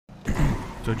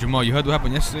So Jamal, you heard what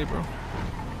happened yesterday, bro?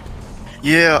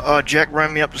 Yeah, Jack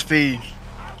ran me up to speed.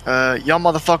 Y'all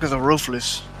motherfuckers are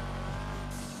ruthless.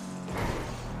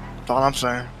 That's all I'm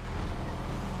saying.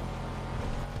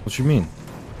 What you mean?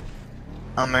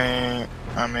 I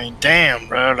mean, damn,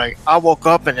 bro. Like, I woke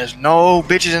up and there's no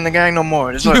bitches in the gang no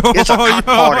more. It's a cock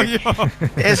party.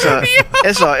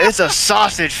 It's a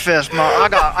sausage fest,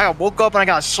 man. I woke up and I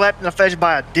got slapped in the face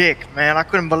by a dick, man. I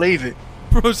couldn't believe it.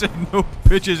 Bro said no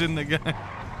bitches in the gang.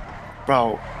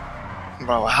 Bro,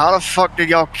 how the fuck did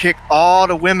y'all kick all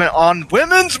the women on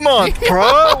Women's Month,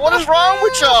 bro? What is wrong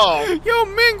with y'all? Yo,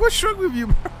 Ming, what's wrong with you,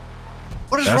 bro?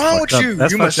 What is wrong with you?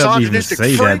 That's You fucked up to even misogynistic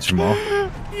say freak. that, Jamal.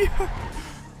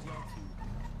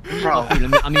 Bro,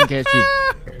 I'm in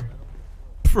KFC.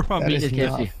 Bro, I I'm mean, in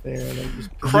KFC.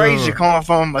 crazy coming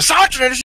from a misogynist.